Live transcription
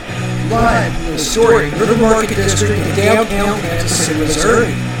live from the historic River Market District in downtown Kansas City,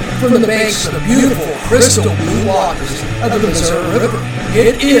 Missouri. From the banks of the beautiful crystal blue waters of the Missouri River,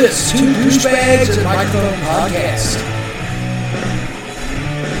 it is Two Douchebags and Microphone Podcast.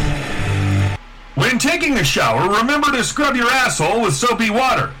 When taking a shower, remember to scrub your asshole with soapy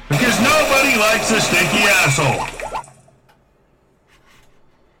water, because nobody likes a stinky asshole.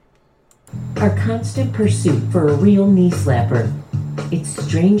 Our constant pursuit for a real knee slapper. It's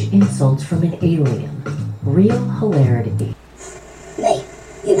strange insults from an alien. Real hilarity. May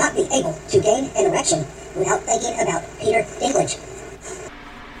you not be able to gain an erection without thinking about Peter Dinklage.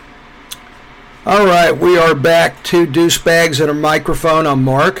 All right, we are back to Douchebags and a Microphone. I'm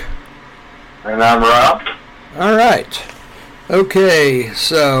Mark. And I'm Rob. All right. Okay,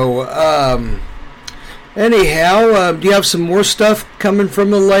 so, anyhow, do you have some more stuff coming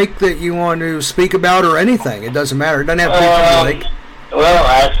from the lake that you want to speak about or anything? It doesn't matter. It doesn't have to be from the lake. Well,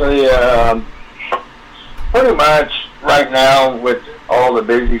 actually, pretty much right now with all the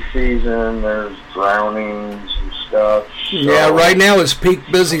busy season, there's drownings and stuff. So, yeah, right now is peak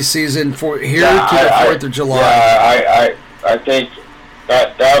busy season for here to the 4th of July. Yeah, I think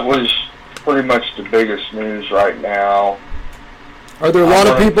that was pretty much the biggest news right now. Are there a lot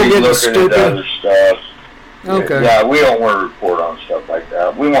of people getting stupid? Other stuff. Okay. Yeah, we don't want to report on stuff like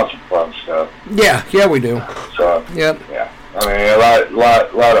that. We want some fun stuff. Yeah, we do. So, yep. Yeah. I mean, a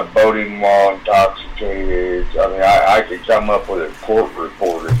lot of boating while intoxicated. I mean, I could come up with a court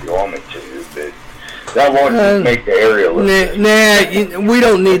report if you want me to, but that won't make the area look good. Nah, we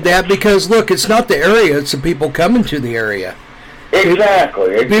don't need that because, look, it's not the area, it's the people coming to the area.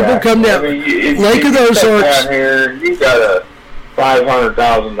 Exactly. People come down. I mean, Lake of the Ozarks. Down here, you got a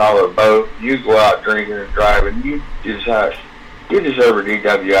 $500,000 boat. You go out drinking and driving. You deserve a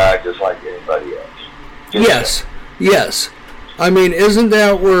DWI just like anybody else. Yes. I mean, isn't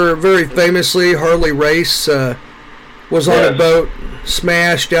that where very famously Harley Race was on a boat,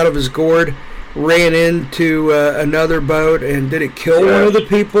 smashed out of his gourd, ran into another boat, and did it kill one of the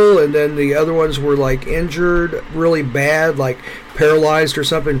people? And then the other ones were like injured really bad, like paralyzed or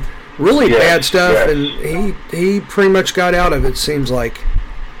something. Really bad stuff, and he pretty much got out of it, seems like.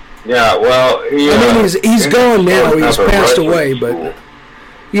 Yeah, well, he's gone now. He's passed away, but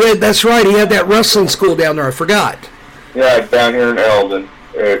yeah, that's right. He had that wrestling school down there. I forgot. Yeah, down here in Eldon,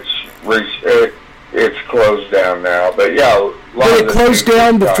 it's closed down now. But yeah, did it close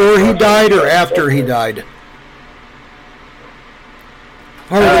down before he died or after he died?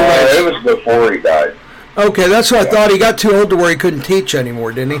 It was before he died. Okay, that's what I thought. He got too old to where he couldn't teach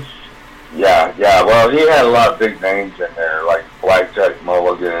anymore, didn't he? Yeah. Well, he had a lot of big names in there, like Blackjack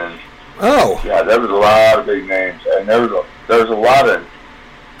Mulligan. Oh. Yeah, there was a lot of big names, and there's a lot of.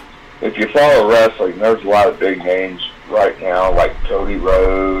 If you follow wrestling, there's a lot of big names right now, like Cody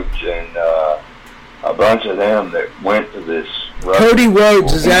Rhodes and a bunch of them that went to this. Cody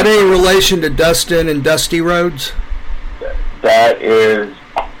Rhodes, is that a relation to Dustin and Dusty Rhodes? That is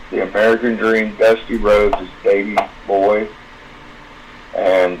the American Dream. Dusty Rhodes is baby boy,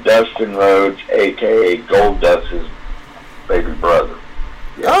 and Dustin Rhodes, a.k.a. Goldust's baby brother.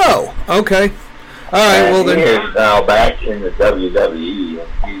 Yeah. Oh, okay. All right, and well then. He is now back in the WWE, and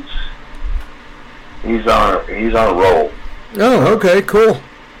he's on a roll. Oh, okay, cool.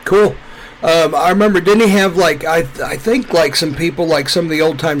 I remember, didn't he have like I think like some people, like some of the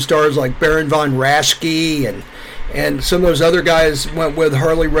old time stars like Baron von Raschke and some of those other guys went with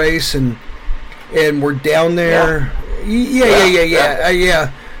Harley Race and were down there.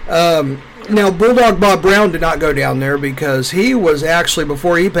 Yeah. Now Bulldog Bob Brown did not go down there because he was actually,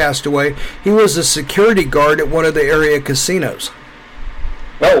 before he passed away, he was a security guard at one of the area casinos.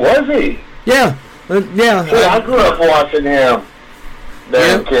 Oh, was he? Yeah. I grew up watching him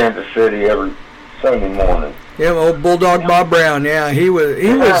down in Kansas City every Sunday morning. Yeah, old Bulldog Bob Brown. Yeah,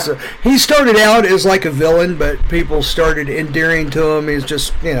 he started out as like a villain, but people started endearing to him. He's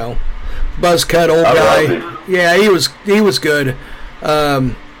just, buzz cut old guy. Yeah, he was good.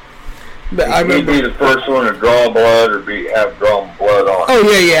 But I remember he'd be the first one to draw blood or have drawn blood on. Oh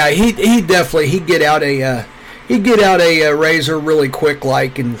yeah. He'd get out a razor really quick,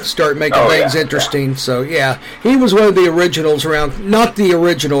 and start making things interesting. Yeah. So yeah, he was one of the originals around. Not the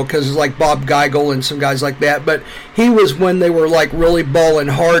original because it's like Bob Geigel and some guys like that, but he was when they were like really balling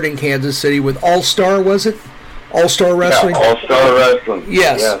hard in Kansas City with All Star. Was it All Star Wrestling? Yeah, All Star Wrestling.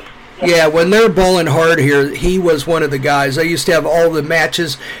 Yes. Yeah, when they're balling hard here, he was one of the guys. They used to have all the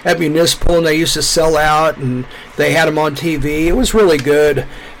matches at Municipal, and they used to sell out, and they had them on TV. It was really good.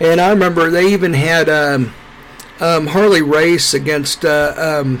 And I remember they even had Harley Race against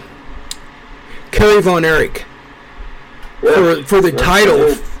Kerry Von Erich for the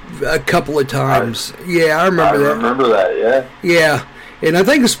title a couple of times. I remember that. I remember that, yeah. Yeah. And I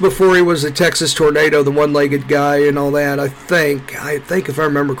think it's before he was the Texas Tornado, the one-legged guy and all that. I think if I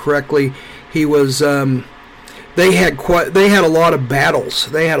remember correctly, he was. They had a lot of battles.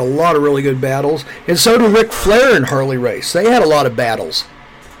 They had a lot of really good battles, and so did Ric Flair and Harley Race. They had a lot of battles.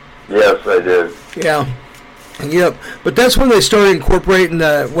 Yes, they did. Yeah. Yep. But that's when they started incorporating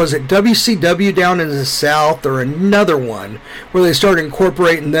was it WCW down in the South or another one where they started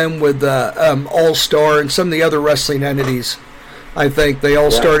incorporating them with All Star and some of the other wrestling entities. I think they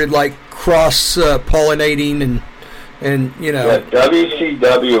all started like cross pollinating and you know. Yeah,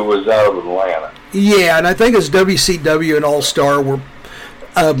 WCW was out of Atlanta. Yeah, and I think it's WCW and All Star were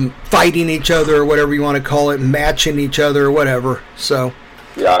fighting each other or whatever you want to call it, matching each other or whatever. So.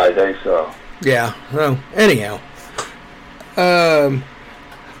 Yeah, I think so. Yeah. Well, anyhow,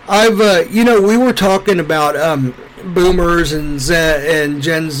 we were talking about boomers and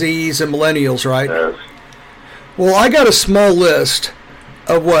Gen Zs and millennials, right? Yes. Well, I got a small list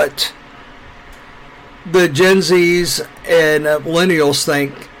of what the Gen Zs and millennials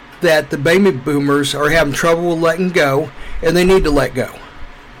think that the baby boomers are having trouble with letting go, and they need to let go.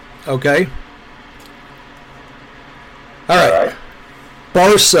 Okay? All right.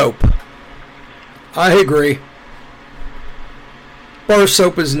 Bar soap. I agree. Bar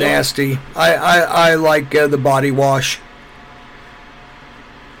soap is nasty. I like the body wash.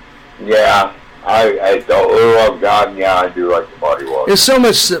 Yeah. I don't. Oh God, yeah, I do like the body wash. It's so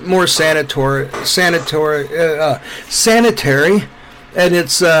much more sanitary, and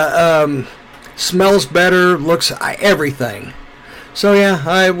it's smells better, looks everything. So yeah,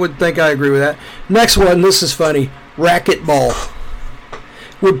 I would think I agree with that. Next one, this is funny. Racquetball.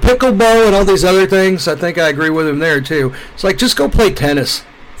 With pickleball and all these other things, I think I agree with him there too. It's like, just go play tennis.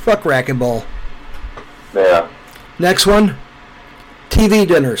 Fuck racquetball. Yeah. Next one, TV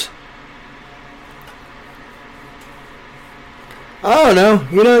dinners. I don't know.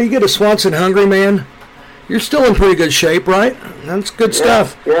 You get a Swanson Hungry Man, you're still in pretty good shape, right? That's good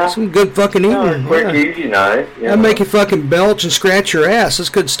stuff. Yeah. Some good fucking eating. Quick, easy night. That'll make you fucking belch and scratch your ass. That's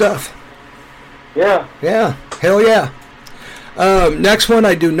good stuff. Yeah. Yeah. Hell yeah. Next one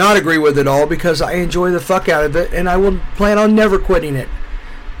I do not agree with at all because I enjoy the fuck out of it and I will plan on never quitting it.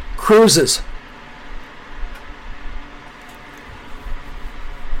 Cruises.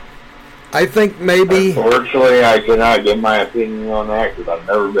 I think maybe... Unfortunately, I cannot give my opinion on that because I've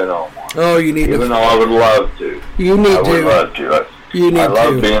never been on one. Oh, you need to... Even though I would love to. You need to. I would love to. I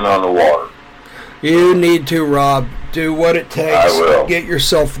love being on the water. You need to, Rob. Do what it takes to get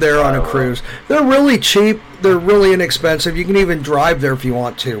yourself there on a cruise. They're really cheap. They're really inexpensive. You can even drive there if you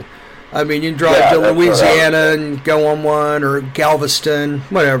want to. I mean, you can drive to Louisiana and go on one, or Galveston,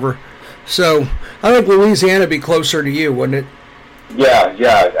 whatever. So, I think Louisiana would be closer to you, wouldn't it?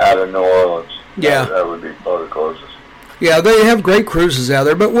 Yeah, out of New Orleans. Yeah. That would be probably the closest. Yeah, they have great cruises out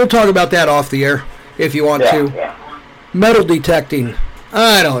there, but we'll talk about that off the air if you want to. Yeah. Metal detecting.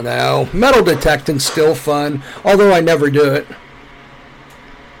 I don't know. Metal detecting's still fun, although I never do it.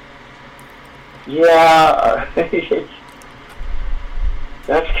 Yeah,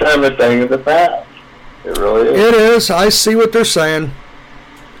 that's kind of a thing of the past. It really is. It is. I see what they're saying.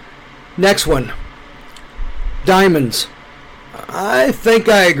 Next one. Diamonds. I think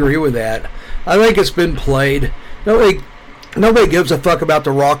I agree with that. I think it's been played. Nobody gives a fuck about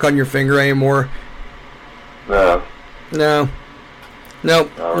the rock on your finger anymore. No.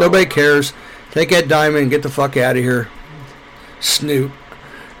 Nope. Nobody cares. Take that diamond and get the fuck out of here. Snoot.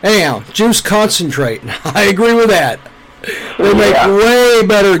 Anyhow, juice concentrate. I agree with that. They make way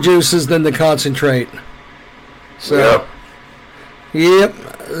better juices than the concentrate. So, yep.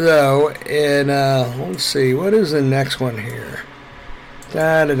 So, and let's see. What is the next one here?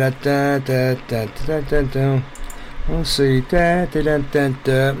 Let's see.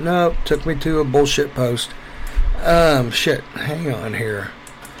 Nope. Took me to a bullshit post. Shit. Hang on here.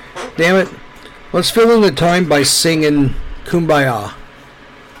 Damn it. Let's fill in the time by singing Kumbaya.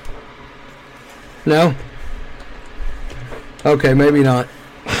 No? Okay, maybe not.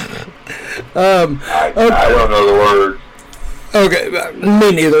 I don't know the words. Okay,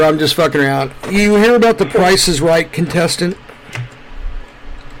 me neither. I'm just fucking around. You hear about the Price is Right contestant?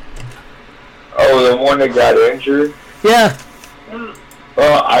 Oh, the one that got injured? Yeah.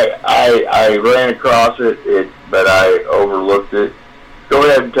 Well, I ran across it, but I overlooked it. Go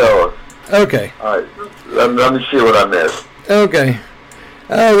ahead and tell us. Okay. All right. Let me see what I missed. Okay.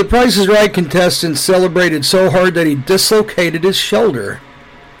 The Price is Right contestant celebrated so hard that he dislocated his shoulder,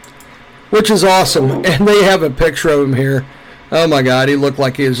 which is awesome. And they have a picture of him here. Oh my God, he looked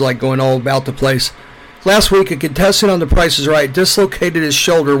like he was like going all about the place. Last week, a contestant on The Price is Right dislocated his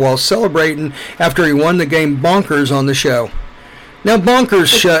shoulder while celebrating after he won the game Bonkers on the show. Now,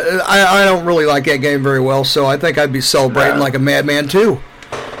 Bonkers, I don't really like that game very well, so I think I'd be celebrating like a madman, too.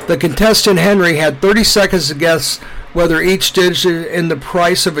 The contestant, Henry, had 30 seconds to guess whether each digit in the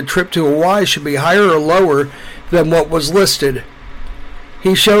price of a trip to Hawaii should be higher or lower than what was listed.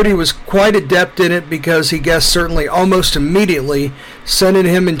 He showed he was quite adept in it because he guessed certainly almost immediately, sending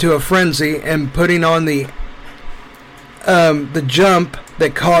him into a frenzy and putting on the jump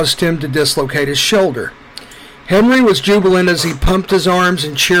that caused him to dislocate his shoulder. Henry was jubilant as he pumped his arms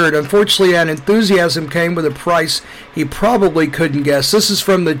and cheered. Unfortunately, that enthusiasm came with a price he probably couldn't guess. This is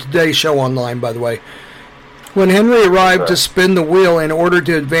from the Today Show online, by the way. When Henry arrived to spin the wheel in order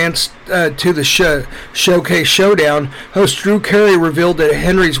to advance to the Showcase Showdown, host Drew Carey revealed that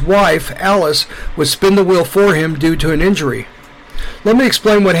Henry's wife, Alice, would spin the wheel for him due to an injury. "Let me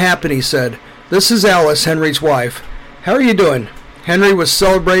explain what happened," he said. "This is Alice, Henry's wife. How are you doing?" Henry was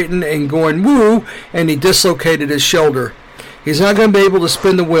celebrating and going woo, and he dislocated his shoulder. "He's not going to be able to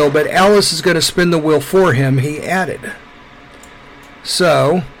spin the wheel, but Alice is going to spin the wheel for him," he added.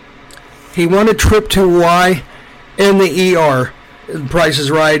 So, he won a trip to Hawaii in the ER. Price is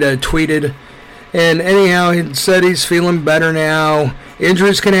Right tweeted. And anyhow, he said he's feeling better now.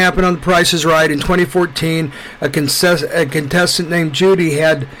 Injuries can happen on The Price is Right. In 2014, a contestant named Judy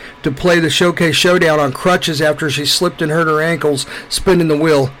had to play the Showcase Showdown on crutches after she slipped and hurt her ankles spinning the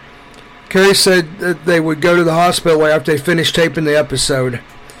wheel. Carey said that they would go to the hospital after they finished taping the episode.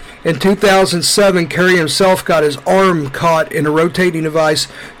 In 2007, Carey himself got his arm caught in a rotating device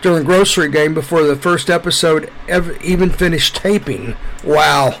during a grocery game before the first episode even finished taping.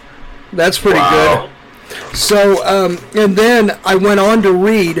 Wow, that's pretty good. So, and then I went on to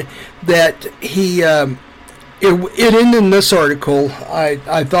read that he, it ended in this article.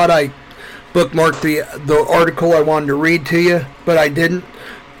 I thought I bookmarked the article I wanted to read to you, but I didn't.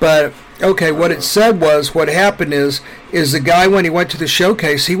 But okay, what it said was, what happened is the guy, when he went to the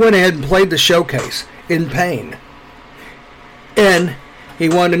showcase, he went ahead and played the showcase in pain. And he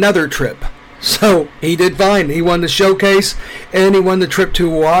won another trip. So he did fine. He won the showcase and he won the trip to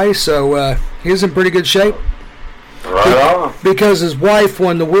Hawaii, so he's in pretty good shape. Right on. Because his wife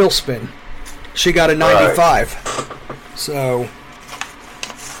won the wheel spin. She got a 95. Right. So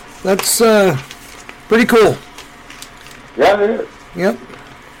that's pretty cool. Yeah, it is. Yep.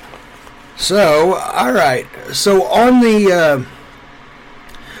 So, all right. So on the,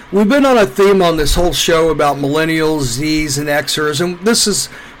 we've been on a theme on this whole show about millennials, Zs, and Xers, and this has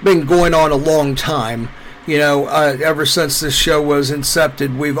been going on a long time. You know, ever since this show was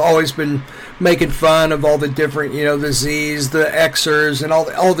incepted, we've always been making fun of all the different, you know, the Zs, the Xers, and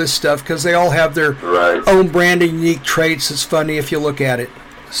all this stuff, because they all have their own brand and unique traits. It's funny if you look at it.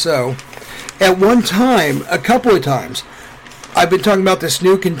 So, at one time, a couple of times, I've been talking about this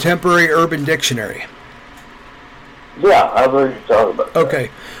new contemporary urban dictionary. Yeah, I've heard you talk about that.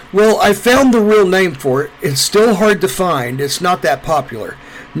 Okay. Well, I found the real name for it. It's still hard to find. It's not that popular.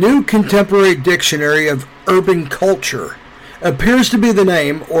 New Contemporary Dictionary of Urban Culture appears to be the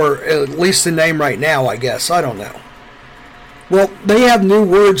name, or at least the name right now, I guess. I don't know. Well, they have new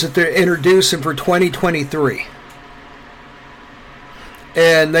words that they're introducing for 2023.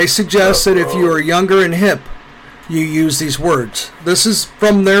 And they suggest that if you are younger and hip, you use these words. This is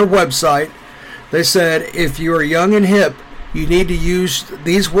from their website. They said if you are young and hip, you need to use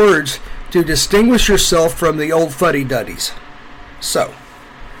these words to distinguish yourself from the old fuddy-duddies. So,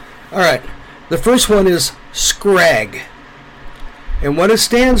 all right. The first one is scrag. And what it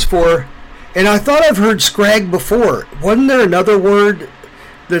stands for, and I thought I've heard scrag before. Wasn't there another word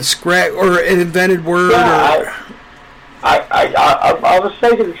that's scrag, or an invented word? Yeah, I was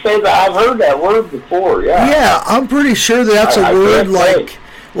thinking to say that I've heard that word before, yeah. Yeah, I'm pretty sure that's a word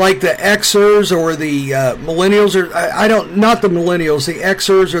like the Xers or the millennials, or I don't, not the millennials, the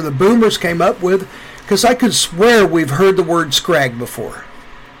Xers or the boomers came up with, because I could swear we've heard the word scrag before.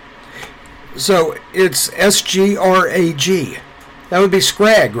 So it's S-G-R-A-G. That would be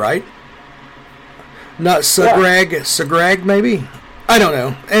scrag, right? Not sagrag, sagrag maybe? I don't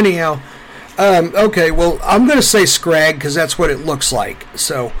know. Anyhow. Okay, well, I'm going to say scrag because that's what it looks like.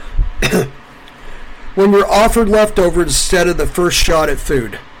 So, when you're offered leftovers instead of the first shot at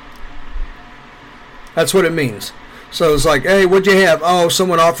food. That's what it means. So it's like, hey, what'd you have? Oh,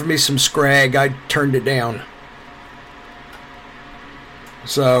 someone offered me some scrag. I turned it down.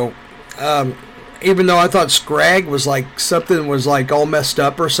 So, even though I thought scrag was like something was like all messed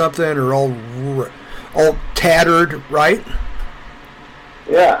up or something, or all tattered, right?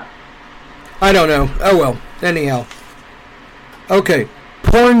 Yeah. I don't know. Oh well. Anyhow. Okay.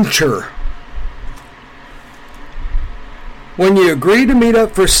 Porncher. when you agree to meet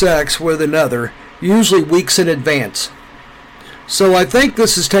up for sex with another, usually weeks in advance. So I think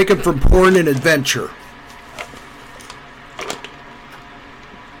this is taken from porn and adventure.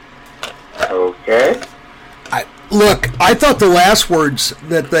 Okay. I thought the last words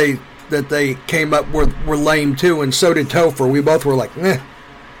that they came up with were lame too, and so did Topher. We both were like, eh.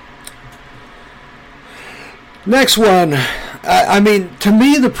 Next one. I mean, to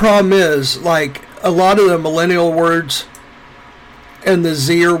me, the problem is, like, a lot of the millennial words and the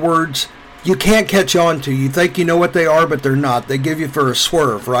Zer words, you can't catch on to. You think you know what they are, but they're not. They give you for a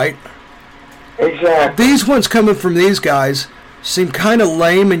swerve, right? Exactly. These ones coming from these guys seem kind of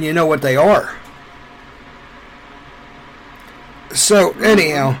lame, and you know what they are. So,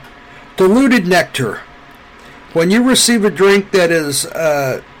 anyhow, diluted nectar. When you receive a drink that is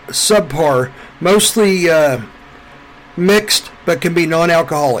subpar, mostly mixed, but can be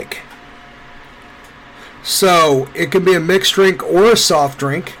non-alcoholic. So, it can be a mixed drink or a soft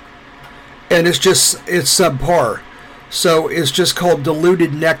drink, and it's subpar. So, it's just called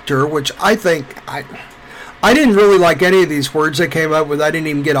diluted nectar, which I think, I didn't really like any of these words they came up with. I didn't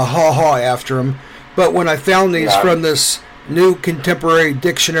even get a ha-ha after them. But when I found these from this new contemporary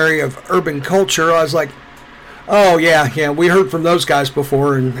dictionary of urban culture, I was like, oh, yeah, we heard from those guys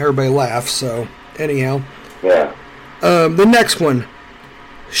before, and everybody laughed. So, anyhow. Yeah. The next one,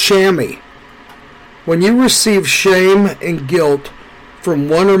 chamois. When you receive shame and guilt from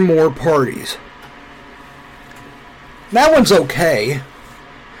one or more parties. That one's okay.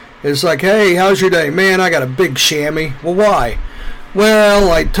 It's like, hey, how's your day? Man, I got a big chamois. Well, why?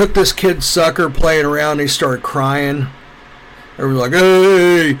 Well, I took this kid's sucker playing around, and he started crying. Everyone's like,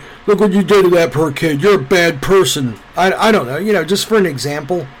 hey, look what you did to that poor kid. You're a bad person. I don't know, just for an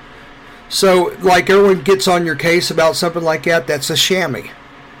example. So, like, everyone gets on your case about something like that, that's a chamois.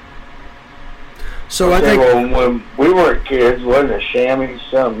 So okay, I think... Well, when we were kids, wasn't a chamois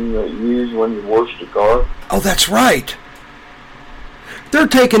something that you used when you washed a car? Oh, that's right. They're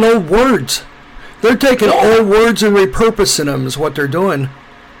taking old words. They're taking old words and repurposing them is what they're doing.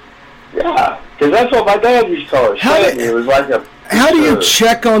 Yeah, because that's what my dad used to call it. It was like a... How do you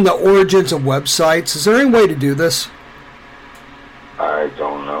check on the origins of websites? Is there any way to do this? I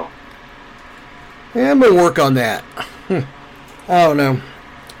don't know. Yeah, I'm going to work on that. I don't know.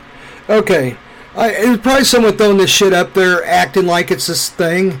 Okay. It was probably someone throwing this shit up there, acting like it's this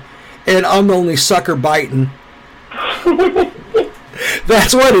thing, and I'm the only sucker biting.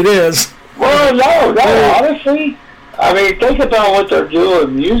 That's what it is. Well, no, honestly. I mean, think about what they're doing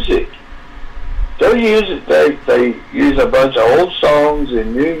with music. They use a bunch of old songs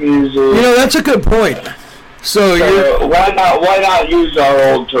and new music. That's a good point. So why not use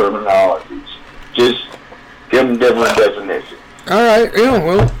our old terminologies? Just give them different definitions. All right. Yeah.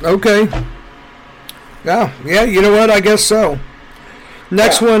 Well. Okay. Yeah. You know what? I guess so.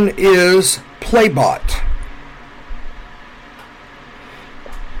 Next one is playbot.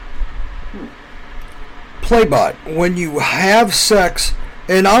 Playbot. When you have sex,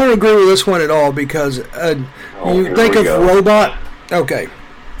 and I don't agree with this one at all because you think of robot. Okay.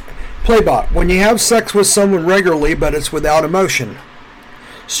 Playbot. When you have sex with someone regularly, but it's without emotion.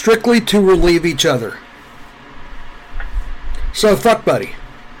 Strictly to relieve each other. So, fuck buddy.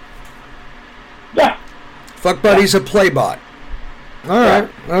 Yeah. Fuck buddy's a playbot. Alright.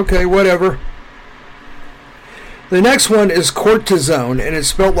 Okay, whatever. The next one is cortisone, and it's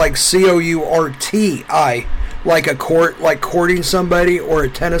spelled like C-O-U-R-T-I. Like a court, like courting somebody, or a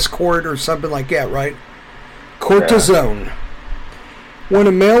tennis court, or something like that, right? Cortisone. Yeah. When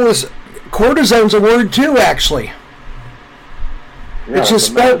a male is... Cortisone's a word too, actually. Yeah, it's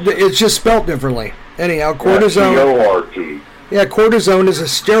just spelled differently. Anyhow, cortisone... C-O-R-T. Yeah, cortisone is a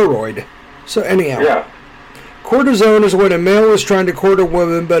steroid. So anyhow... Yeah. Cortisone is when a male is trying to court a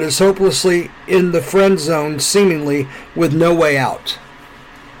woman but is hopelessly in the friend zone, seemingly, with no way out.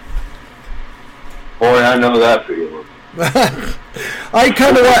 Boy, I know that feeling. I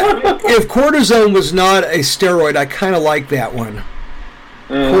kind of like... If cortisone was not a steroid, I kind of like that one.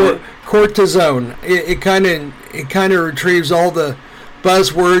 Cortisone. It kind of retrieves all the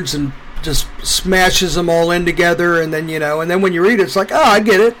buzzwords and just smashes them all in together, and then, and then when you read it, it's like, oh, I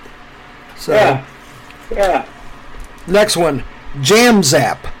get it. So... Yeah. Next one, jam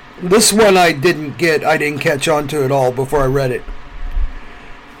zap. This one I didn't catch on to at all before I read it.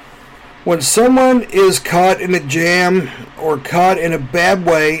 When someone is caught in a jam or caught in a bad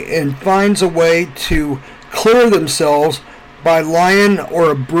way and finds a way to clear themselves by lying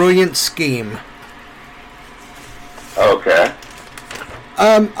or a brilliant scheme. Okay.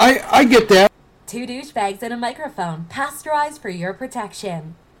 I get that. 2 douchebags and a microphone, pasteurized for your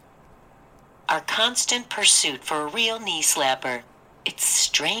protection. Our constant pursuit for a real knee slapper. It's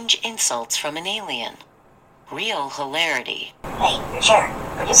strange insults from an alien. Real hilarity. Hey, your chair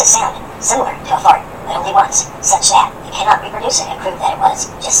produces sound similar to a fart, but only once, such that you cannot reproduce it and prove that it was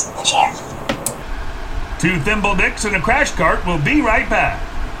just the chair. 2 thimble dicks and a crash cart will be right back.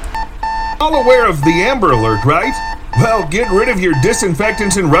 All aware of the Amber Alert, right? Well, get rid of your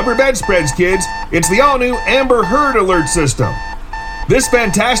disinfectants and rubber bedspreads, kids. It's the all-new Amber Heard Alert system. This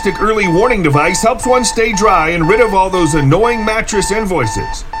fantastic early warning device helps one stay dry and rid of all those annoying mattress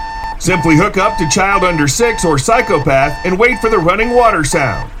invoices. Simply hook up to child under 6 or psychopath and wait for the running water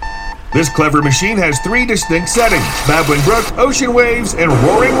sound. This clever machine has 3 distinct settings: Babbling Brook, Ocean Waves, and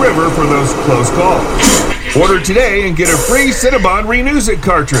Roaring River for those close calls. Order today and get a free Cinnabon Renews It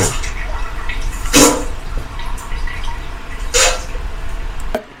cartridge.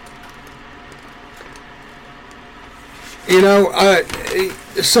 You know,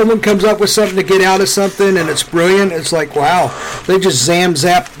 someone comes up with something to get out of something and it's brilliant. It's like, wow, they just jam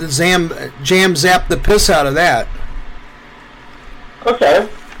zap the piss out of that. Okay.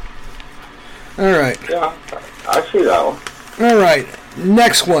 All right. Yeah, I see that one. All right.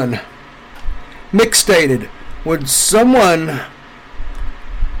 Next one. Mixtated. Would someone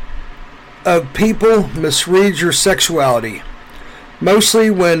of people misread your sexuality?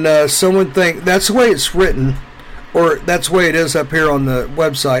 Mostly when someone that's the way it's written, or that's the way it is up here on the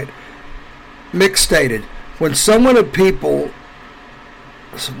website. Mixtated. When someone of people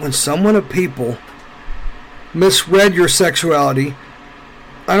misread your sexuality,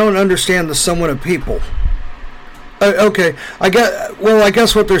 I don't understand the someone of people. Okay, I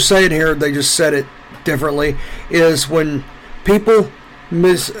guess what they're saying here, they just said it differently, is when people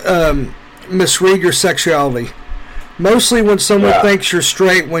misread your sexuality. Mostly when someone thinks you're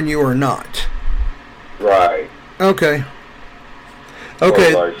straight when you are not. Right. Okay. Or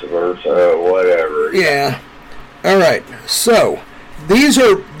vice versa, whatever. Yeah. All right. So,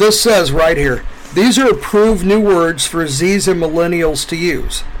 this says right here, these are approved new words for Zs and millennials to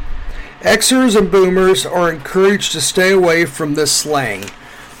use. Xers and boomers are encouraged to stay away from this slang.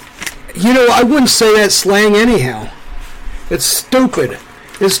 You know, I wouldn't say that slang anyhow. It's stupid.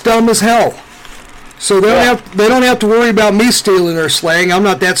 It's dumb as hell. So they don't have to worry about me stealing their slang. I'm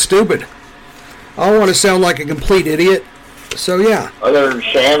not that stupid. I don't want to sound like a complete idiot. So yeah. Other than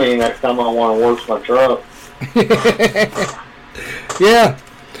Shammy, next time I want to wash my truck. Yeah.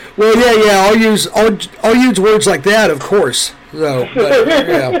 Well, yeah. I'll use words like that, of course. So, but,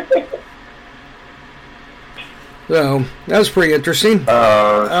 yeah. So that's pretty interesting.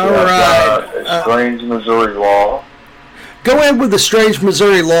 All right. Strange Missouri law. Go ahead with the strange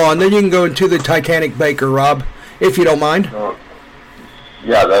Missouri law, and then you can go into the Titanic Baker, Rob, if you don't mind.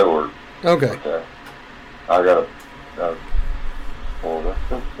 Yeah, that works. Okay. I got to pull this.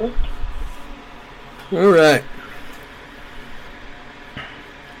 All right.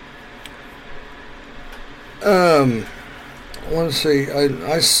 Let's see.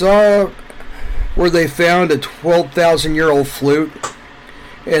 I saw where they found a 12,000-year-old flute,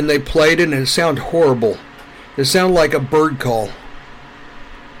 and they played it, and it sounded horrible. It sounded like a bird call.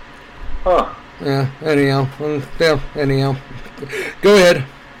 Huh. Yeah, anyhow. Go ahead.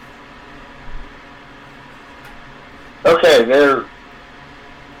 Okay,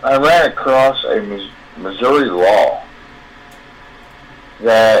 I ran across a Missouri law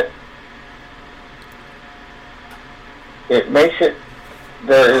that there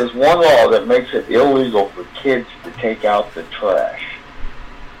is one law that makes it illegal for kids to take out the trash.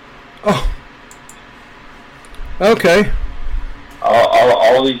 Oh. Okay.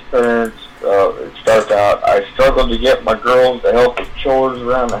 All these parents, it starts out, I struggle to get my girls to help with chores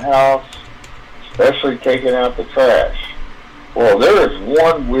around the house, especially taking out the trash. Well, there is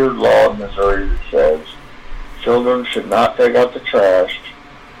one weird law in Missouri that says children should not take out the trash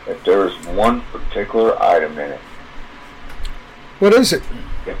if there is one particular item in it. What is it?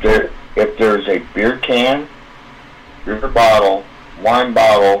 If there's a beer can, beer bottle, wine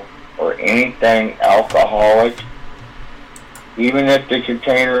bottle, or anything alcoholic, even if the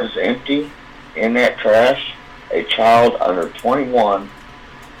container is empty in that trash, a child under 21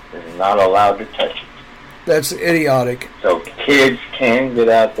 is not allowed to touch it. That's idiotic. So kids can get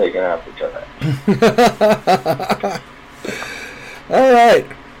out taking out the trash. All right.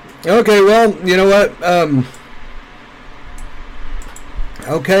 Okay, well, you know what?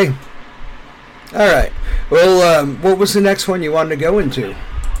 Okay. All right. Well, what was the next one you wanted to go into?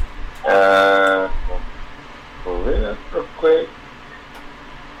 Well, real quick.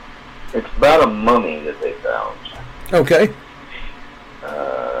 It's about a mummy that they found. Okay.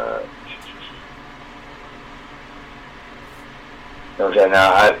 Okay,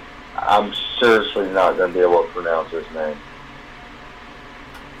 now I'm seriously not going to be able to pronounce his name.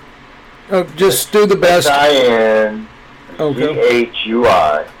 Oh, just do the best. Chui.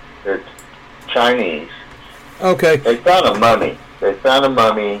 It's Chinese. Okay. They found a mummy.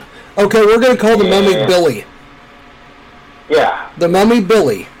 Okay, we're going to call the mummy Billy. Yeah. The mummy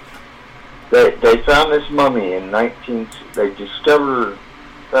Billy. They found this mummy in they discovered,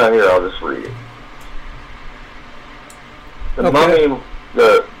 here, I'll just read it. The mummy,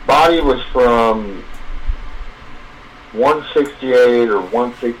 the body was from 168 or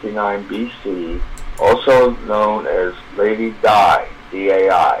 169 BC, also known as Lady Di,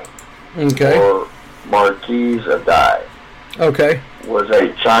 D-A-I, okay, or Marquise of Di. Okay. Was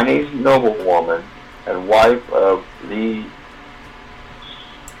a Chinese noblewoman and wife of the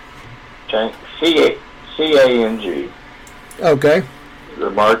C-A-N-G, okay, the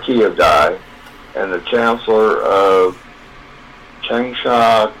Marquis of Dai, and the Chancellor of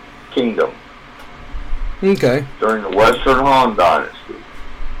Changsha Kingdom. Okay. During the Western Han Dynasty.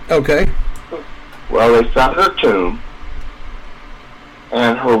 Okay. Well, they found her tomb,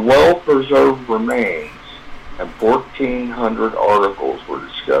 and her well-preserved remains and 1,400 articles were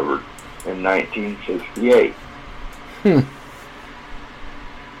discovered in 1968. Her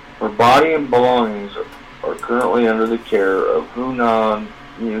body and belongings are currently under the care of Hunan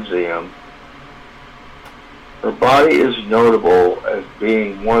Museum. Her body is notable as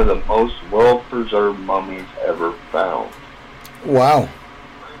being one of the most well-preserved mummies ever found. Wow.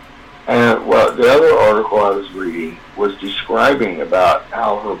 And well, the other article I was reading was describing about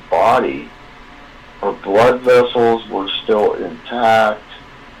how her body, her blood vessels were still intact,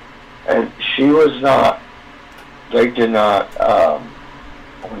 and she was not, they did not,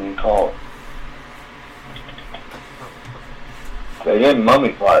 what do you call it? They didn't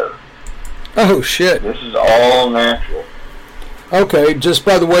mummify her. Oh, shit. This is all natural. Okay, just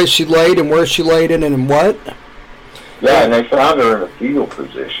by the way she laid and where she laid in and what? Yeah, and they found her in a fetal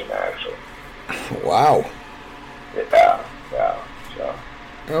position, actually. Wow. Yeah. So.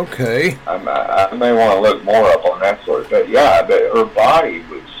 Okay. I may want to look more up on that sort of thing. Yeah, but her body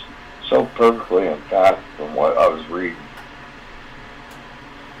was so perfectly intact from what I was reading.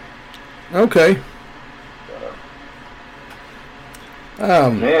 Okay.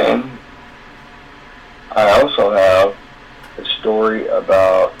 Then I also have a story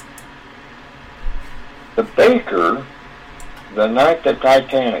about the baker the night the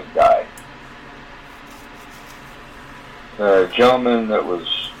Titanic died. The gentleman that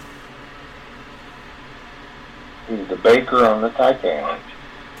he was the baker on the Titanic.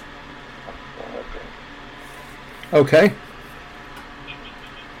 Okay.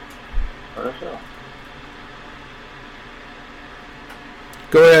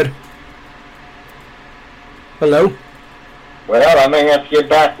 Go ahead. Hello? Well, I may have to get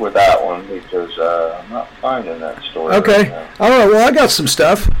back with that one because I'm not finding that story. Okay. Right All right, well, I got some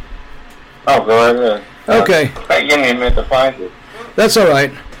stuff. Oh, go ahead. Okay. Give me a minute to find it. That's all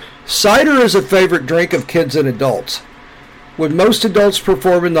right. Cider is a favorite drink of kids and adults. With most adults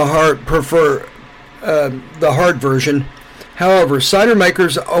prefer the hard version. However, cider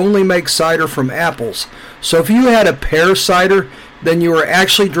makers only make cider from apples. So if you had a pear cider, then you were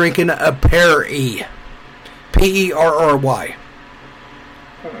actually drinking a pear-y. P-E-R-R-Y.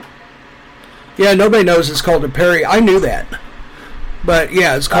 Yeah, nobody knows it's called a perry. I knew that. But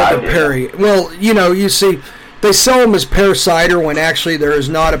yeah, it's called a perry. Well, you see, they sell them as pear cider when actually there is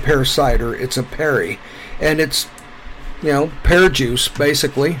not a pear cider. It's a perry. And it's, pear juice,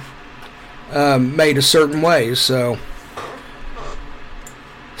 basically, made a certain way. So,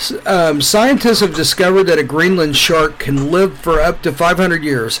 scientists have discovered that a Greenland shark can live for up to 500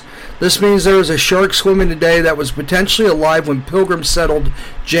 years. This means there is a shark swimming today that was potentially alive when Pilgrims settled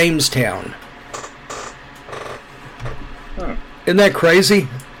Jamestown. Isn't that crazy?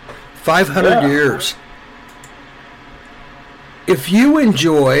 500 years. If you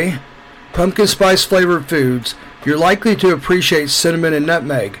enjoy pumpkin spice flavored foods, you're likely to appreciate cinnamon and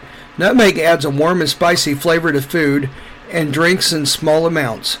nutmeg. Nutmeg adds a warm and spicy flavor to food and drinks in small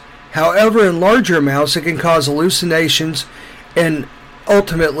amounts. However, in larger amounts, it can cause hallucinations and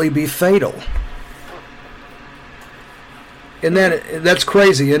ultimately be fatal. And that's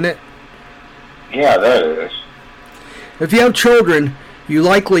crazy, isn't it? Yeah, that is. If you have children, you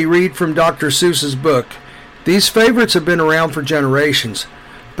likely read from Dr. Seuss's book. These favorites have been around for generations,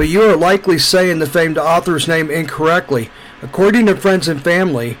 but you are likely saying the famed author's name incorrectly. According to friends and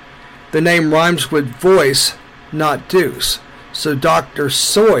family, the name rhymes with voice, not deuce. So Dr.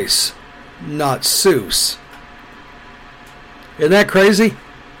 Seuss, not Seuss. Isn't that crazy?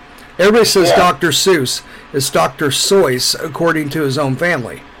 Everybody says Dr. Seuss. It's Dr. Seuss, according to his own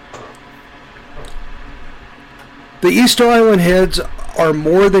family. The Easter Island heads are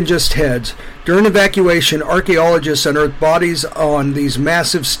more than just heads. During evacuation, archaeologists unearthed bodies on these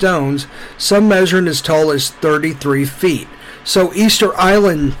massive stones, some measuring as tall as 33 feet. So Easter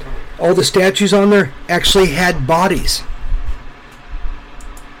Island, all the statues on there, actually had bodies.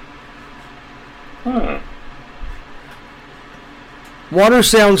 Water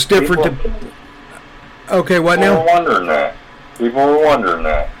sounds different. Okay, what now? People were wondering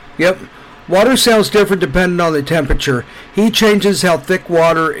that. Yep. Water sounds different depending on the temperature. Heat changes how thick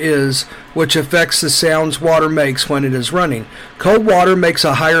water is, which affects the sounds water makes when it is running. Cold water makes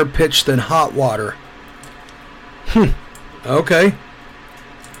a higher pitch than hot water. Okay.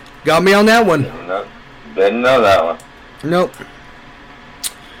 Got me on that one. Didn't know that one. Nope.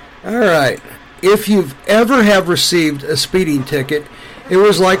 Alright. If you've ever have received a speeding ticket, it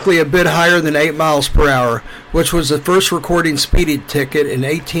was likely a bit higher than 8 miles per hour, which was the first recording speeding ticket in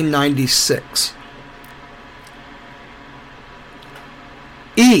 1896.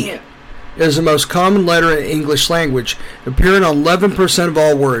 E is the most common letter in English language, appearing on 11% of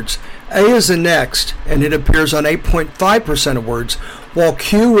all words. A is the next, and it appears on 8.5% of words, while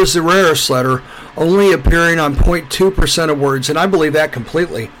Q is the rarest letter, only appearing on 0.2% of words, and I believe that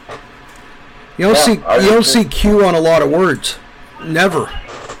completely. You don't see Q on a lot of words. Never.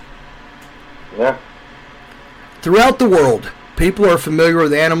 Yeah. Throughout the world, people are familiar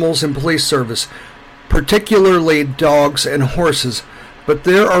with animals in police service, particularly dogs and horses. But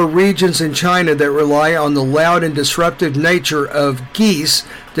there are regions in China that rely on the loud and disruptive nature of geese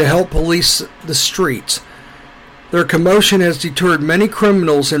to help police the streets. Their commotion has deterred many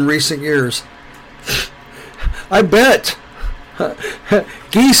criminals in recent years. I bet.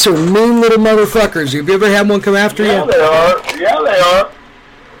 Geese are mean little motherfuckers. Have you ever had one come after you? Yeah, they are. Yeah, they are.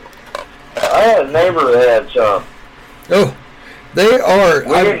 I had a neighbor that had some. Oh, they are.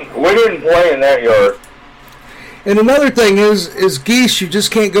 We didn't play in that yard. And another thing is geese, you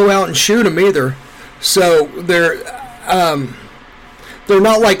just can't go out and shoot them either. So they're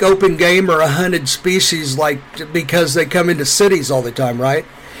not like open game or a hunted species, like because they come into cities all the time, right?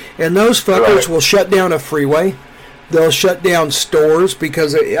 And those fuckers will shut down a freeway. They'll shut down stores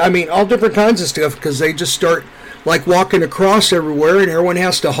because, all different kinds of stuff because they just start like walking across everywhere and everyone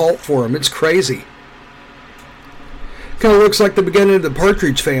has to halt for them. It's crazy. Kind of looks like the beginning of the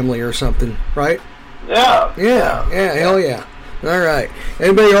Partridge Family or something, right? Yeah. Yeah, hell yeah. All right.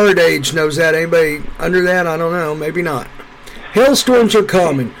 Anybody our age knows that. Anybody under that, I don't know. Maybe not. Hailstorms are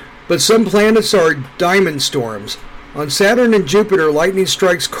common, but some planets are diamond storms. On Saturn and Jupiter, lightning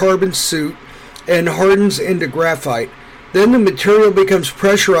strikes carbon soot and hardens into graphite. Then the material becomes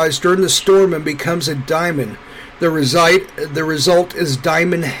pressurized during the storm and becomes a diamond. The result is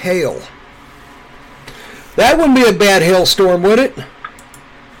diamond hail. That wouldn't be a bad hailstorm, would it?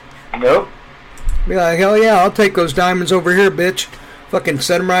 Nope. Be like, hell yeah, I'll take those diamonds over here, bitch. Fucking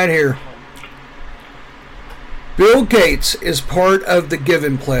set them right here. Bill Gates is part of the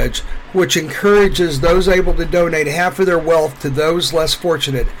Giving Pledge, which encourages those able to donate half of their wealth to those less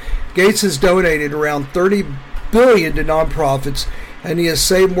fortunate. Gates has donated around $30 billion to nonprofits, and he has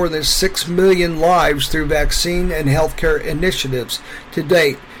saved more than 6 million lives through vaccine and healthcare initiatives. To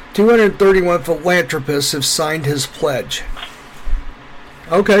date, 231 philanthropists have signed his pledge.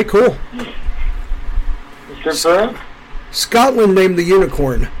 Okay, cool. Good for him. Scotland named the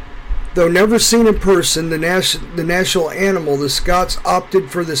unicorn. Though never seen in person, the national animal, the Scots opted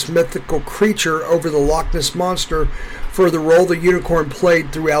for this mythical creature over the Loch Ness Monster for the role the unicorn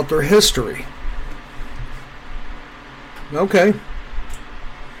played throughout their history. Okay.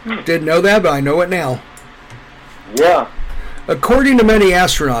 Didn't know that, but I know it now. Yeah. According to many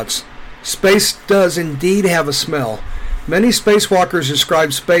astronauts, space does indeed have a smell. Many spacewalkers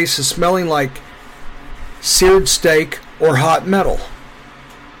describe space as smelling like seared steak or hot metal.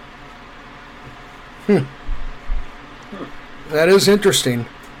 That is interesting.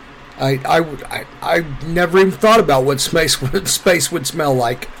 I never even thought about what space would smell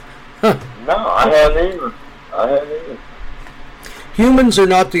like. No, I hadn't either. Humans are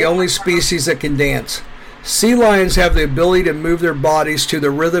not the only species that can dance. Sea lions have the ability to move their bodies to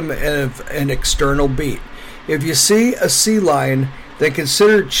the rhythm of an external beat. If you see a sea lion, then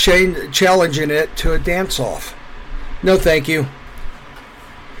consider challenging it to a dance-off. No, thank you.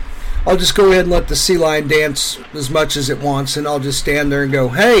 I'll just go ahead and let the sea lion dance as much as it wants, and I'll just stand there and go,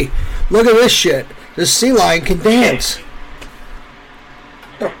 hey, look at this shit. This sea lion can dance.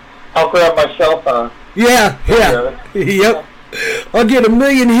 I'll grab my cell phone. Yeah. Yep. I'll get 1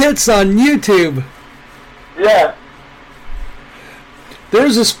 million hits on YouTube. Yeah.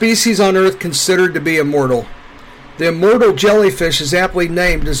 There's a species on Earth considered to be immortal. The immortal jellyfish is aptly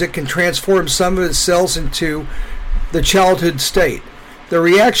named as it can transform some of its cells into the childhood state. The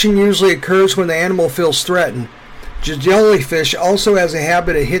reaction usually occurs when the animal feels threatened. Jellyfish also has a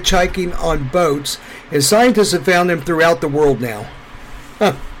habit of hitchhiking on boats, and scientists have found them throughout the world now.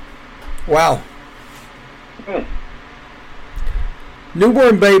 Huh. Wow.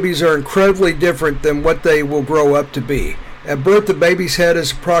 Newborn babies are incredibly different than what they will grow up to be. At birth, the baby's head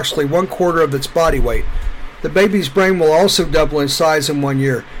is approximately 1/4 of its body weight. The baby's brain will also double in size in 1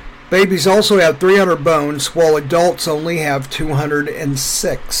 year. Babies also have 300 bones, while adults only have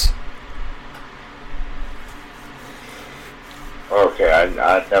 206. Okay, I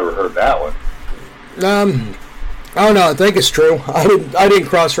never heard that one. I don't know. I think it's true. I didn't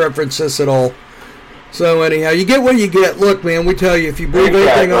cross-reference this at all. So anyhow, you get what you get. Look, man, we tell you if you believe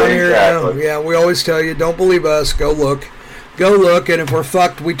anything on here, yeah, we always tell you don't believe us. Go look, and if we're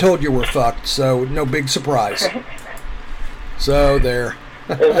fucked, we told you we're fucked. So no big surprise. So there.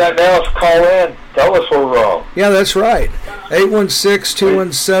 If that else, call in. Tell us we're wrong. Yeah, that's right.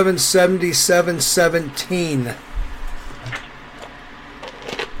 816-217-7717.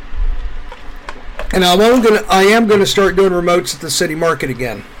 And I am gonna start doing remotes at the city market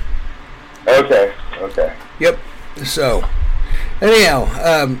again. Okay. Yep. So, anyhow,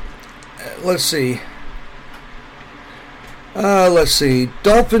 let's see.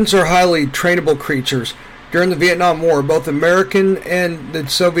 Dolphins are highly trainable creatures. During the Vietnam War, both American and the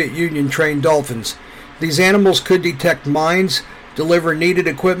Soviet Union trained dolphins. These animals could detect mines, deliver needed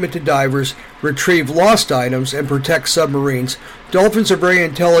equipment to divers, retrieve lost items, and protect submarines. Dolphins are very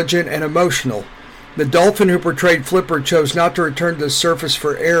intelligent and emotional. The dolphin who portrayed Flipper chose not to return to the surface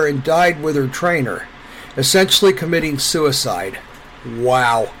for air and died with her trainer, essentially committing suicide.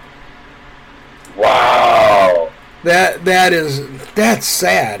 Wow. That's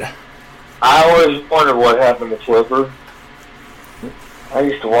sad. I always wondered what happened to Flipper. I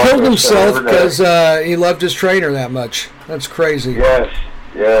used to watch Killed himself because he loved his trainer that much. That's crazy. Yes.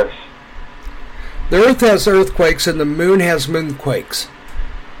 The Earth has earthquakes and the Moon has moonquakes.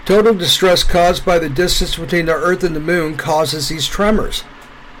 Total distress caused by the distance between the Earth and the Moon causes these tremors.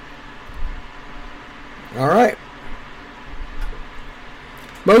 All right.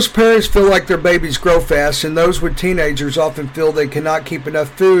 Most parents feel like their babies grow fast, and those with teenagers often feel they cannot keep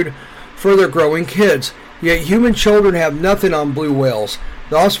enough food for their growing kids. Yet human children have nothing on blue whales.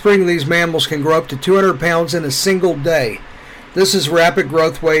 The offspring of these mammals can grow up to 200 pounds in a single day. This is rapid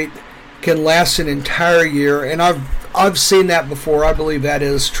growth rate, can last an entire year, and I've seen that before. I believe that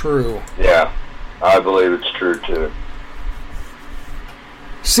is true. Yeah, I believe it's true too.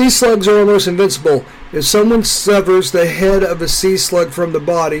 Sea slugs are almost invincible. If someone severs the head of a sea slug from the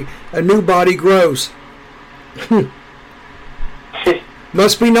body, a new body grows.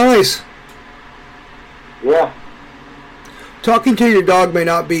 Must be nice. Yeah. Talking to your dog may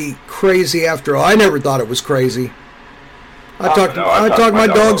not be crazy after all. I never thought it was crazy. I talk to my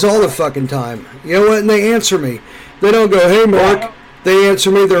dogs all the fucking time. You know what? And they answer me. They don't go, "Hey, Mark." They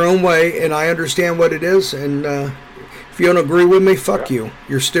answer me their own way, and I understand what it is. And if you don't agree with me, fuck you.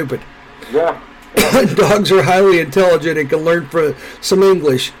 You're stupid. Yeah. Dogs are highly intelligent and can learn some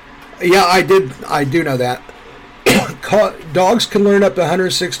English. Yeah, I do know that. Dogs can learn up to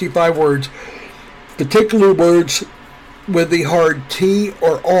 165 words. Particular words with the hard T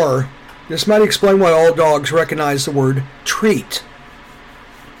or R. This might explain why all dogs recognize the word treat.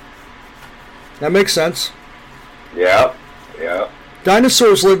 That makes sense. Yeah.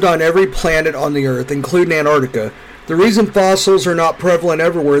 Dinosaurs lived on every planet on the Earth, including Antarctica. The reason fossils are not prevalent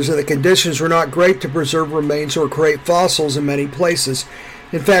everywhere is that the conditions were not great to preserve remains or create fossils in many places.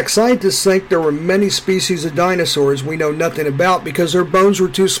 In fact, scientists think there were many species of dinosaurs we know nothing about because their bones were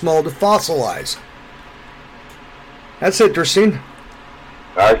too small to fossilize. That's interesting.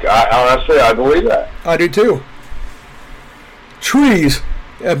 I honestly, I believe that. I do too. Trees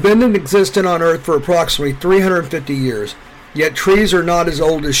have been in existence on Earth for approximately 350 years. Yet trees are not as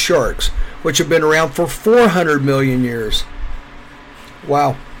old as sharks, which have been around for 400 million years.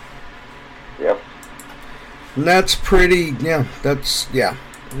 Wow. Yep. And that's pretty,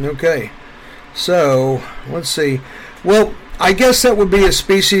 okay. So, let's see. Well, I guess that would be a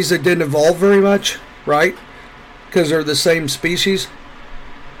species that didn't evolve very much, right? Because they're the same species?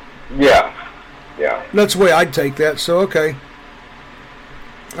 Yeah. That's the way I'd take that, so okay.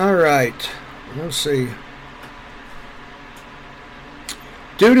 Alright, let's see.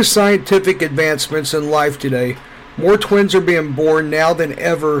 Due to scientific advancements in life today, more twins are being born now than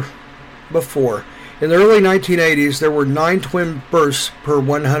ever before. In the early 1980s, there were 9 twin births per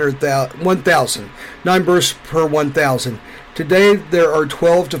 1,000. 9 births per 1,000. Today, there are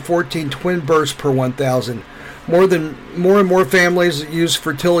 12 to 14 twin births per 1,000. More and more families use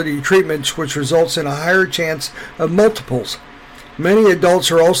fertility treatments, which results in a higher chance of multiples. Many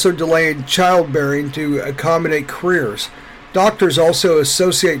adults are also delaying childbearing to accommodate careers. Doctors also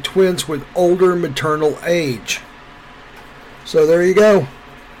associate twins with older maternal age. So there you go.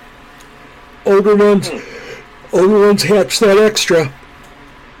 Older ones hatch that extra.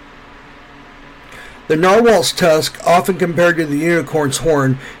 The narwhal's tusk, often compared to the unicorn's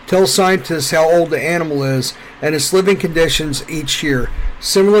horn, tells scientists how old the animal is and its living conditions each year.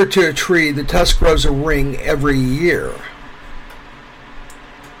 Similar to a tree, the tusk grows a ring every year.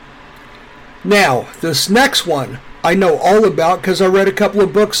 Now, this next one I know all about because I read a couple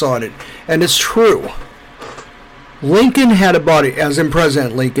of books on it, and it's true. Lincoln had a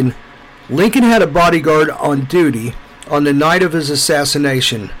President Lincoln had a bodyguard on duty on the night of his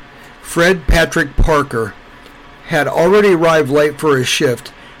assassination. Fred Patrick Parker had already arrived late for his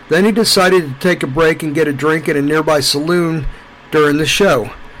shift. Then he decided to take a break and get a drink at a nearby saloon during the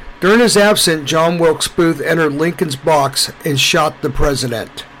show. During his absence, John Wilkes Booth entered Lincoln's box and shot the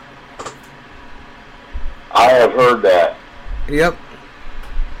president. I have heard that. Yep.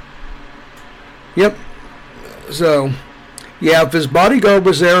 So, yeah, if his bodyguard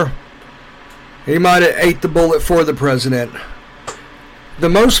was there, he might have ate the bullet for the president. The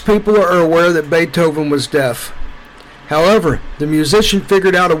most people are aware that Beethoven was deaf. However, the musician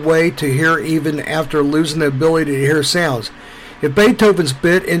figured out a way to hear even after losing the ability to hear sounds. If Beethoven's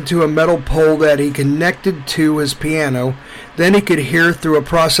bit into a metal pole that he connected to his piano, then he could hear through a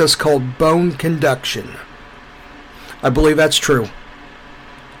process called bone conduction. I believe that's true.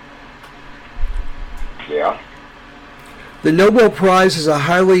 Yeah. The Nobel Prize is a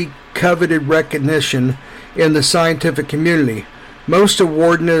highly coveted recognition in the scientific community. Most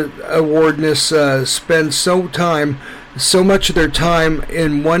awardnists spend so much of their time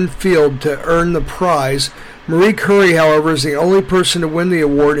in one field to earn the prize. Marie Curie, however, is the only person to win the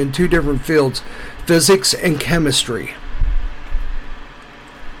award in two different fields, physics and chemistry.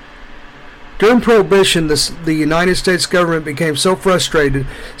 During Prohibition, the United States government became so frustrated,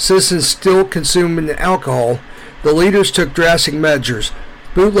 citizens still consuming alcohol, the leaders took drastic measures.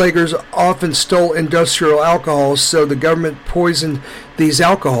 Bootleggers often stole industrial alcohols, so the government poisoned these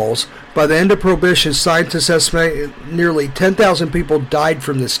alcohols. By the end of Prohibition, scientists estimate nearly 10,000 people died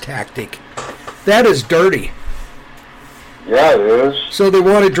from this tactic. That is dirty. Yeah, it is. So they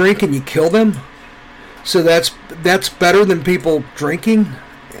want to drink and you kill them? So that's better than people drinking?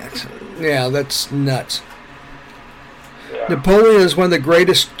 Yeah, that's nuts. Yeah. Napoleon is one of the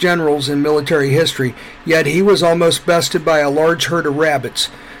greatest generals in military history, yet he was almost bested by a large herd of rabbits.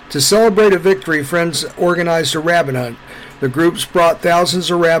 To celebrate a victory, friends organized a rabbit hunt. The groups brought thousands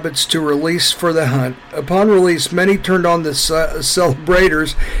of rabbits to release for the hunt. Upon release, many turned on the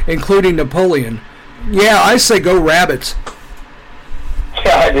celebrators, including Napoleon. Yeah, I say go rabbits.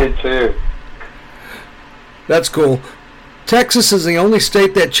 Yeah, I did too. That's cool. Texas is the only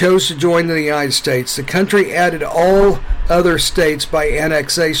state that chose to join the United States. The country added all other states by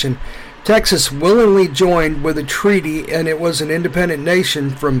annexation. Texas willingly joined with a treaty, and it was an independent nation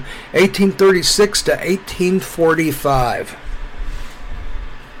from 1836 to 1845.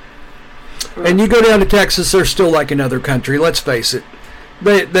 And you go down to Texas, they're still like another country, let's face it.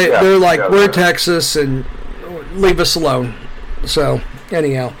 They're like, we're Texas, and leave us alone. So,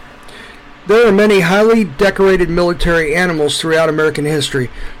 anyhow. There are many highly decorated military animals throughout American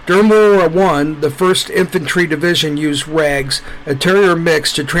history. During World War I, the 1st Infantry Division used rags, a terrier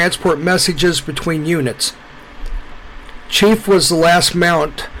mix, to transport messages between units. Chief was the last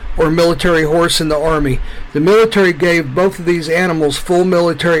mount or military horse in the Army. The military gave both of these animals full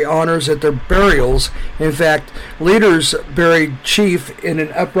military honors at their burials. In fact, leaders buried Chief in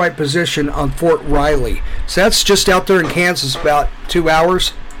an upright position on Fort Riley. So that's just out there in Kansas, about 2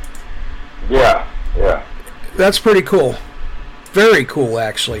 hours. Yeah. That's pretty cool. Very cool,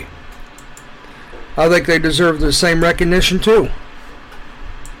 actually. I think they deserve the same recognition, too.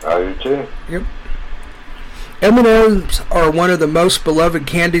 I do, too. Yep. M&Ms are one of the most beloved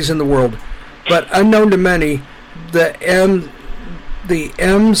candies in the world, but unknown to many, the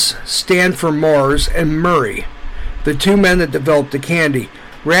M's stand for Mars and Murray, the two men that developed the candy.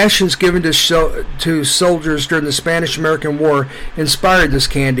 Rations given to soldiers during the Spanish-American War inspired this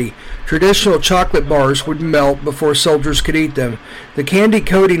candy. Traditional chocolate bars would melt before soldiers could eat them. The candy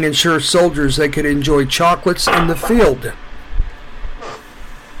coating ensured soldiers they could enjoy chocolates in the field.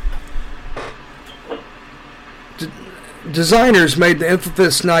 Designers made the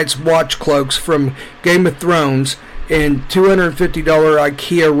infamous Knight's Watch cloaks from Game of Thrones and $250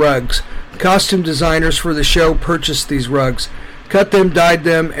 IKEA rugs. Costume designers for the show purchased these rugs, cut them, dyed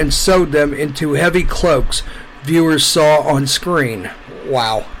them, and sewed them into heavy cloaks. viewers saw on screen.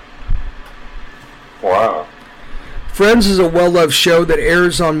 Wow. Wow. Friends is a well-loved show that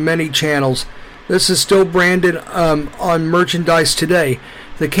airs on many channels. This is still branded on merchandise today.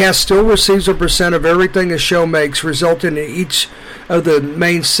 The cast still receives a percent of everything a show makes, resulting in each of the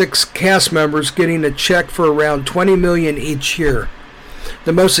main 6 cast members getting a check for around $20 million each year.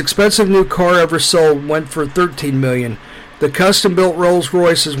 The most expensive new car ever sold went for $13 million. The custom-built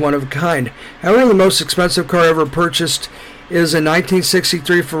Rolls-Royce is one of a kind. However, the most expensive car ever purchased is a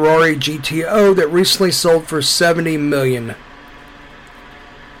 1963 Ferrari GTO that recently sold for $70 million.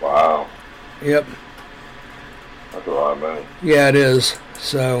 Wow. Yep. That's a lot of money. Yeah, it is.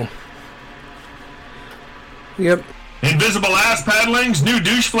 So, yep. Invisible ass paddlings, new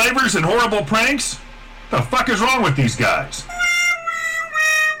douche flavors, and horrible pranks? The fuck is wrong with these guys?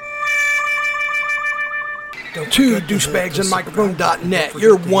 To douchebagsandmicrophone.net,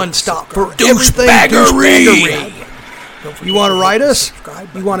 your one stop for everything douchebaggery. You want to write us?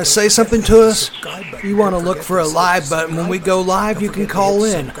 You want to say something to us? You want to look for a live button when we go live? You can call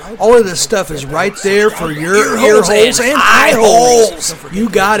in. All of this stuff is right there for your ear holes and eye holes. You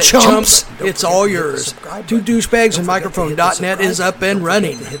got it, chumps. It's all yours. To douchebagsandmicrophone.net is up and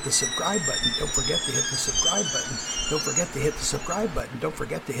running. Hit the subscribe button. Don't forget to hit the subscribe button. Don't forget to hit the subscribe button. Don't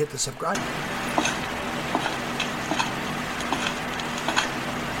forget to hit the subscribe button.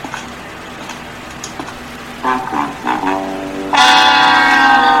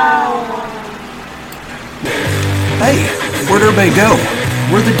 Hey, where'd everybody go?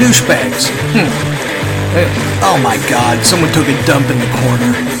 We're the douchebags. Hey, oh my God, someone took a dump in the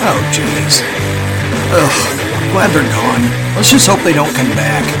corner. Oh jeez. Ugh, I'm glad they're gone. Let's just hope they don't come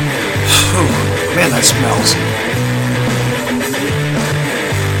back. Man, that smells.